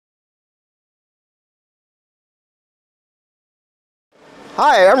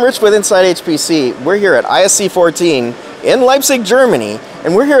Hi, I'm Rich with insideHPC. We're here at ISC 14 in Leipzig, Germany,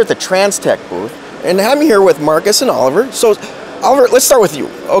 and we're here at the Transtec booth. And I'm here with Marcus and Oliver. So, Oliver, let's start with you,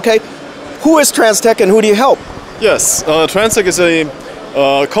 okay? Who is Transtec and who do you help? Yes, Transtec is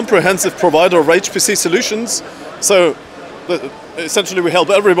a comprehensive provider of HPC solutions. So, essentially we help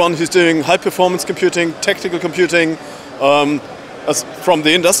everyone who's doing high-performance computing, technical computing, from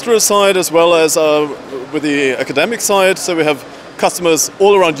the industrial side as well as with the academic side. So we have customers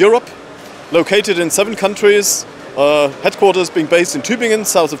all around Europe, located in 7 countries, headquarters being based in Tübingen,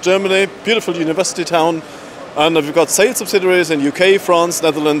 south of Germany, beautiful university town, and we've got sales subsidiaries in UK, France,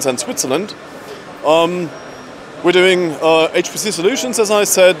 Netherlands and Switzerland. We're doing HPC solutions, as I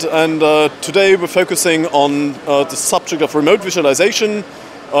said, and today we're focusing on the subject of remote visualization,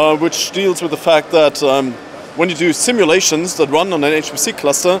 which deals with the fact that when you do simulations that run on an HPC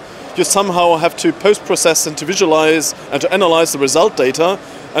cluster, you somehow have to post-process and to visualize and to analyze the result data,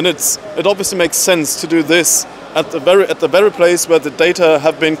 and it obviously makes sense to do this at the very place where the data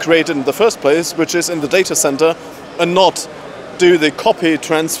have been created in the first place, which is in the data center, and not do the copy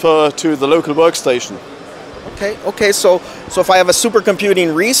transfer to the local workstation. Okay. So if I have a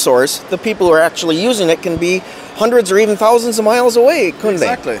supercomputing resource, the people who are actually using it can be hundreds or even thousands of miles away, couldn't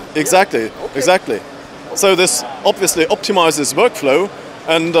they? Exactly. So this obviously optimizes workflow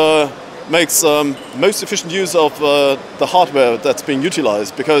and makes most efficient use of the hardware that's being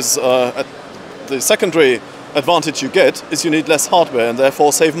utilized, because the secondary advantage you get is you need less hardware and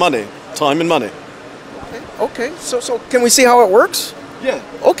therefore save money, time and money. Okay. So can we see how it works? Yeah.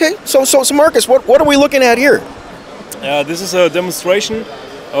 Okay. So Marcus, what are we looking at here? This is a demonstration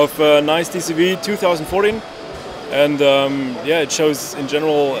of NICE DCV 2014, and it shows in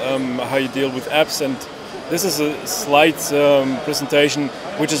general how you deal with apps, and this is a slide presentation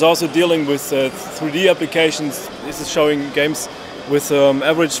which is also dealing with 3D applications. This is showing games with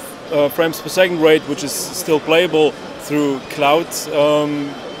average frames per second rate, which is still playable through cloud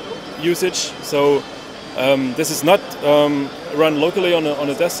usage. So this is not run locally on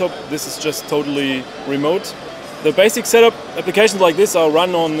a desktop. This is just totally remote. The basic setup applications like this are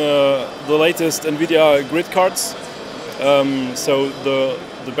run on the latest NVIDIA grid cards. So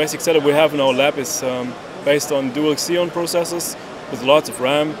the basic setup we have in our lab is based on dual Xeon processors with lots of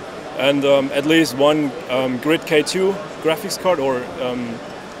RAM and at least one Grid K2 graphics card or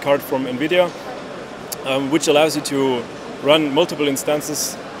card from NVIDIA, which allows you to run multiple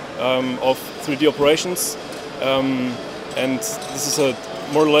instances of 3D operations. And this is a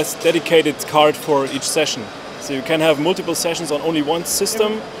more or less dedicated card for each session. So you can have multiple sessions on only one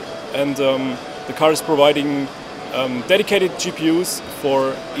system, and the card is providing dedicated GPUs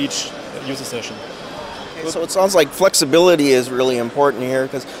for each user session. So it sounds like flexibility is really important here,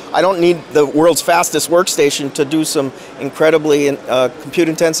 because I don't need the world's fastest workstation to do some incredibly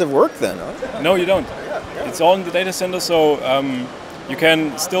compute-intensive work then, huh? No, you don't. It's all in the data center, so you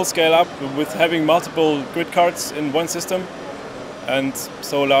can still scale up with having multiple grid cards in one system, and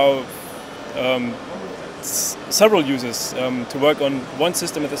so allow several users to work on one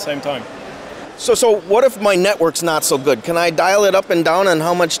system at the same time. So what if my network's not so good? Can I dial it up and down on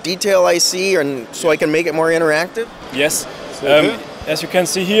how much detail I see, and so I can make it more interactive? Yes. As you can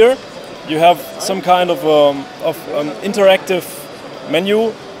see here, you have some kind of interactive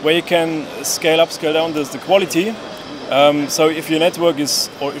menu where you can scale up, scale down the quality. So if your network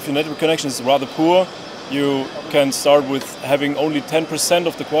connection is rather poor, you can start with having only 10%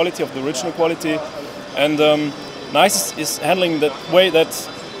 of the quality, of the original quality. And NICE is handling that way that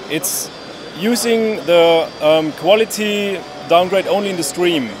it's using the quality downgrade only in the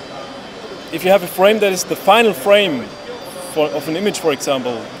stream. If you have a frame that is the final frame of an image, for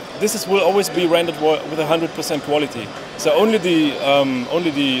example, this will always be rendered with 100% quality. So only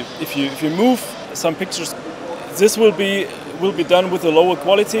if you move some pictures, this will be done with a lower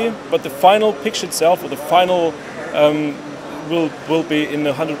quality, but the final picture itself, or the final, will be in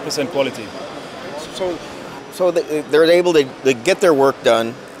 100% quality. So they're able to get their work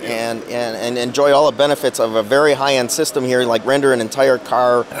done and enjoy all the benefits of a very high-end system here, like render an entire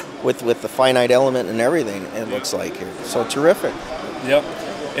car with the finite element and everything, it looks like here. So terrific. Yeah.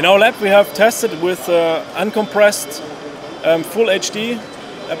 In our lab we have tested with uncompressed full HD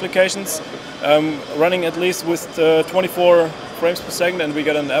applications, running at least with 24 frames per second, and we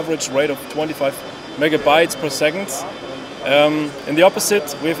get an average rate of 25 megabytes per second. In the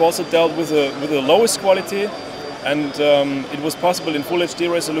opposite, we've also dealt with the lowest quality, and it was possible in full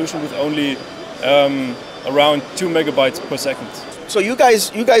HD resolution with only around 2 megabytes per second. So you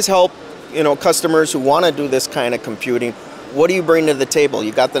guys help customers who want to do this kind of computing. What do you bring to the table?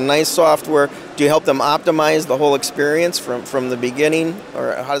 You got the nice software. Do you help them optimize the whole experience from the beginning,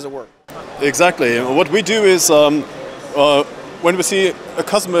 or how does it work? Exactly. What we do is when we see a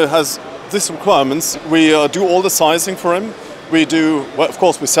customer has these requirements, we do all the sizing for him. We do, well, of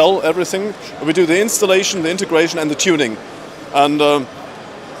course, we sell everything. We do the installation, the integration, and the tuning. And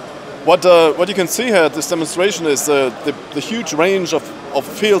what you can see here at this demonstration is the huge range of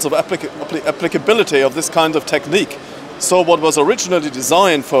fields of applicability of this kind of technique. So what was originally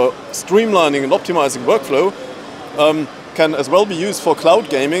designed for streamlining and optimizing workflow can as well be used for cloud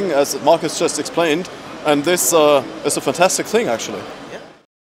gaming, as Marcus just explained. And this is a fantastic thing, actually.